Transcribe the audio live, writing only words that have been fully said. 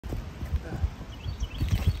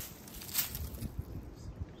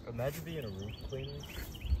Imagine being a roof cleaner.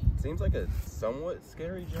 Seems like a somewhat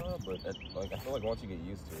scary job, but like I feel like once you get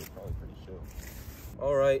used to it, it's probably pretty chill.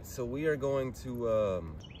 All right, so we are going to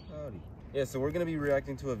yeah, so we're gonna be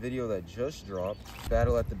reacting to a video that just dropped,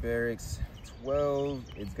 Battle at the Barracks 12.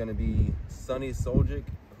 It's gonna be Sonny Soljic,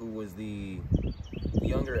 who was the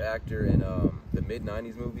younger actor in the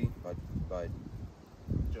mid-90s movie by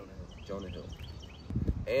Jonah Hill,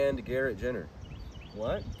 and Garrett Jenner.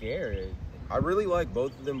 What? Garrett? I really like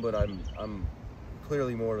both of them, but I'm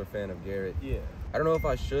clearly more of a fan of Garrett. Yeah. I don't know if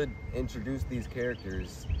I should introduce these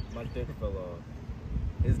characters. My dick fell off.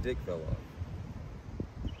 His dick fell off.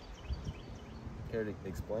 Care to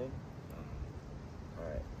explain? All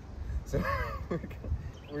right. So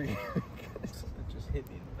we're gonna Just hit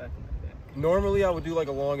me in the back of my neck. normally I would do like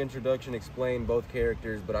a long introduction, explain both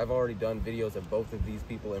characters, but I've already done videos of both of these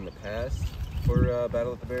people in the past for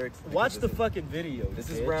Battle at the Barracks. Watch the fucking video. This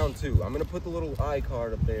bitch. is round 2. I'm gonna put the little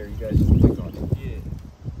iCard up there. You guys just click on it.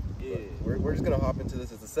 Yeah. We're just gonna hop into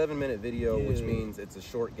this. It's a 7-minute video, Yeah. which means it's a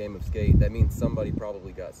short game of skate. That means somebody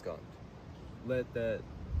probably got skunked. Let that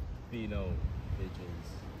be known,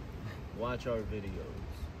 bitches. Watch our videos.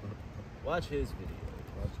 Watch his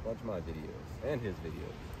videos. Watch my videos and his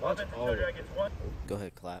videos. Watch all of it. Go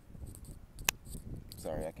ahead, clap.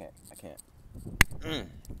 Sorry, I can't.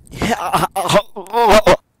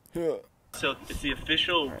 So it's the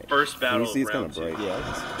official first battle. Can you see it's kind round of bright? two.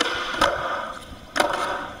 Yeah.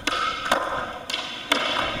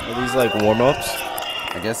 Are these like warm-ups?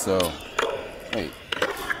 I guess so. Wait.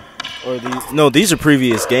 Or these? No, these are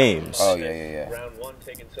previous games. Oh yeah. Round 1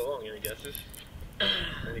 taking so long. Any guesses?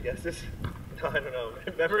 Any guesses? No, I don't know.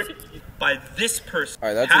 Memory? By this person. All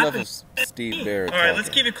right, that's enough of Steve Barrett. All right, let's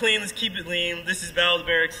keep it clean. Let's keep it lean. This is Battle of the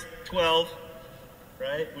Barracks 12,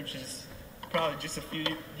 right? Which is probably just a few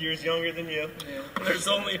years younger than you. Yeah. There's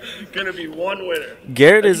only gonna be one winner.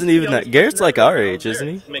 Garrett isn't even that. Garrett's like our age, isn't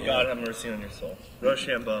he? May God have mercy on your soul.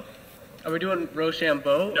 Rochambeau. Are we doing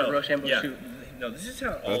Rochambeau or Rochambeau shoot? No, this is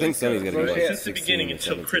how I think Sonny's gonna be like since the 16 beginning or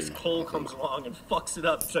until 17. Chris Cole comes along and fucks it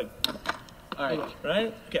up. It's like, Alright.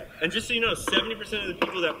 right? Okay. And just so you know, 70% of the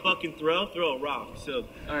people that fucking throw a rock. So.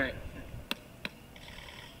 Alright.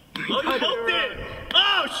 Oh, you both did!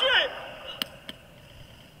 Oh, shit!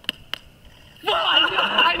 Well,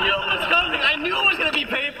 I knew it was coming. I knew it was gonna be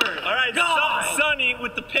paper. All right, so Sonny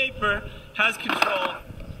with the paper has control.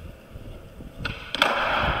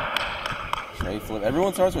 Tray flip.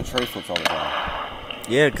 Everyone starts with tray flips all the time.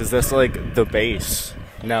 Yeah, because that's like the base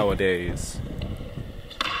nowadays.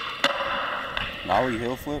 Nollie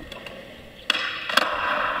heel flip.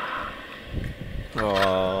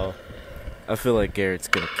 Oh, I feel like Garrett's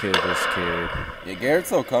gonna kill this kid. Yeah, Garrett's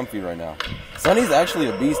so comfy right now. Sonny's actually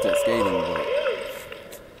a beast at skating, but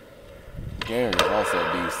Garrett is also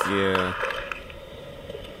a beast. Yeah.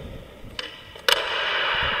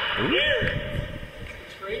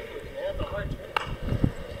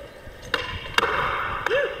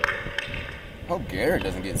 Hope Garrett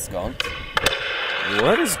doesn't get skunked.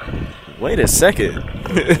 What is? Wait a second.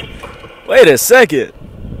 Wait a second.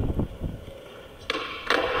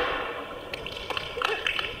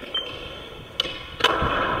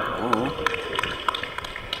 Ooh.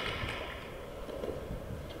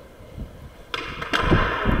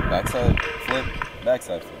 Backside flip.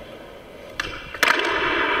 Backside flip.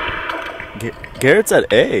 Garrett's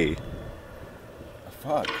at A.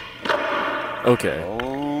 Fuck. Okay. Oh.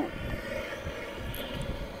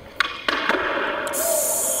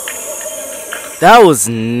 That was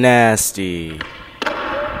nasty.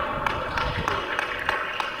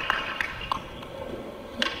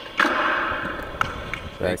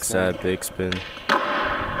 Backside big spin.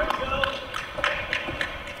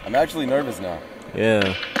 I'm actually nervous now.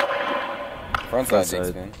 Yeah. Frontside big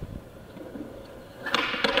spin.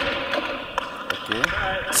 Okay.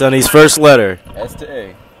 Sonny's first letter. S to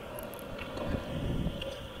A.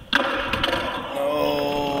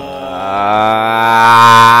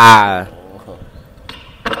 Ah.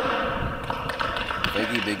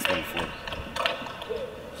 Fakey big spin flip.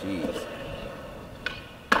 Jeez.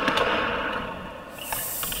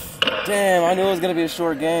 Damn, I knew it was gonna be a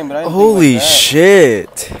short game, but I didn't Holy think like that.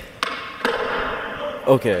 shit.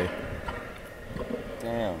 Okay.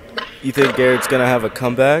 Damn. You think Garrett's gonna have a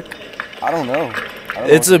comeback? I don't know.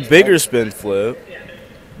 It's a bigger spin flip.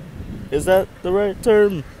 Is that the right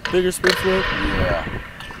term? Bigger spin flip? Yeah.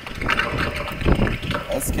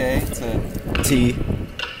 SK to T.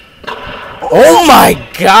 Oh my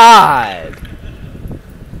god!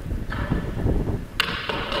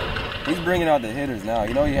 He's bringing out the hitters now.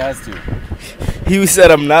 You know he has to. He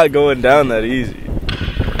said I'm not going down that easy.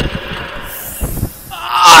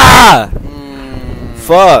 Ah!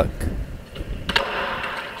 Fuck.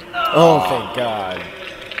 Oh, thank God.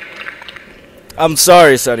 I'm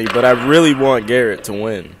sorry, Sonny, but I really want Garrett to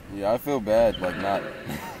win. Yeah, I feel bad, like, not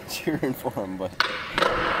cheering for him, but...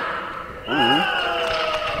 Ooh.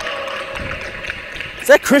 Is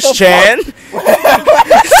that Chris Chan? Is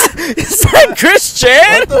that Chris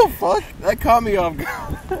Chan? What the fuck? That caught me off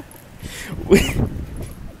guard.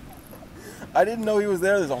 I didn't know he was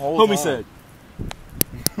there this whole time. Homie said.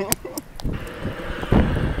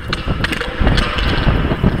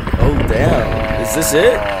 Oh, damn. Is this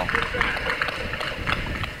it?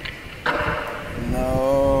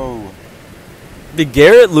 No. Did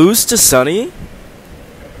Garrett lose to Sonny?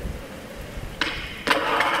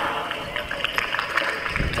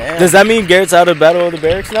 Damn. Does that mean Garrett's out of Battle of the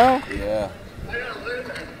Barracks now? Yeah.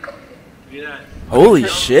 Holy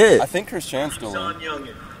shit. I think Chris Chan's still in.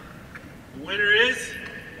 The winner is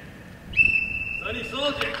Sonny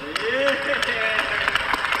Soldier. Yeah.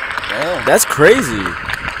 Damn. That's crazy.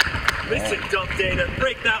 Listen, dump data,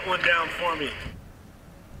 break that one down for me.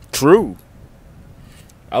 True.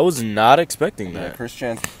 I was not expecting Yeah, that. Chris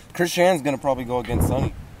Chan's gonna probably go against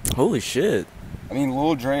Sonny. Holy shit. I mean,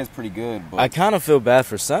 Lil Dre is pretty good, but I kind of feel bad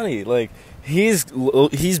for Sonny. Like, he's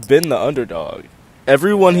been the underdog.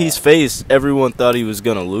 Everyone he's faced, everyone thought he was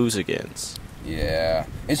going to lose against. yeah,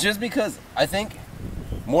 it's just because I think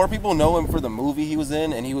more people know him for the movie he was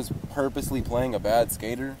in, and he was purposely playing a bad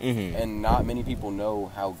skater, and not many people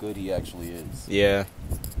know how good he actually is. Yeah.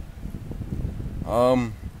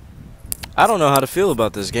 I I don't know how to feel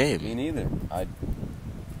about this me game. neither.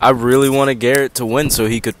 I really wanted Garrett to win so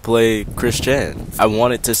he could play Chris Chan. I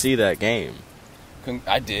wanted to see that game.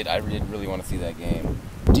 I did really want to see that game.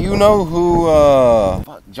 Do you know who,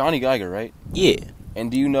 Johnny Geiger, right? Yeah. And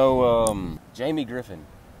do you know, Jamie Griffin?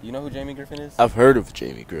 Do you know who Jamie Griffin is? I've heard of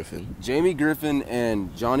Jamie Griffin. Jamie Griffin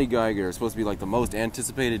and Johnny Geiger are supposed to be like the most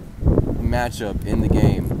anticipated matchup in the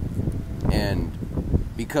game. And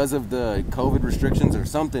because of the COVID restrictions or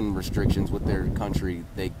something restrictions with their country,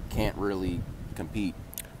 they can't really compete.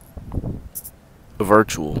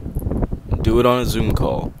 Virtual. Do it on a Zoom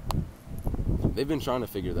call. They've been trying to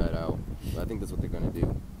figure that out. But I think that's what they're going to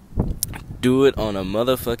do. Do it on a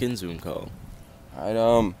motherfucking Zoom call.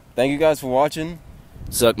 Alright, thank you guys for watching.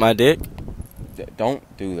 Suck my dick? Don't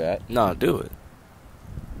do that. Nah, do it.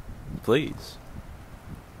 Please.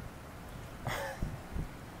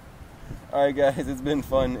 Alright guys, it's been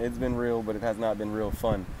fun. It's been real, but it has not been real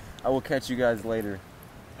fun. I will catch you guys later.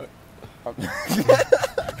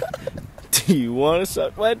 Do you want to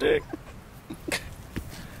suck my dick?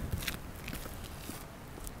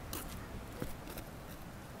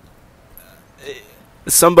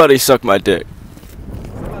 Somebody suck my dick.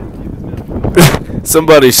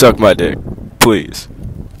 Somebody suck my dick, please.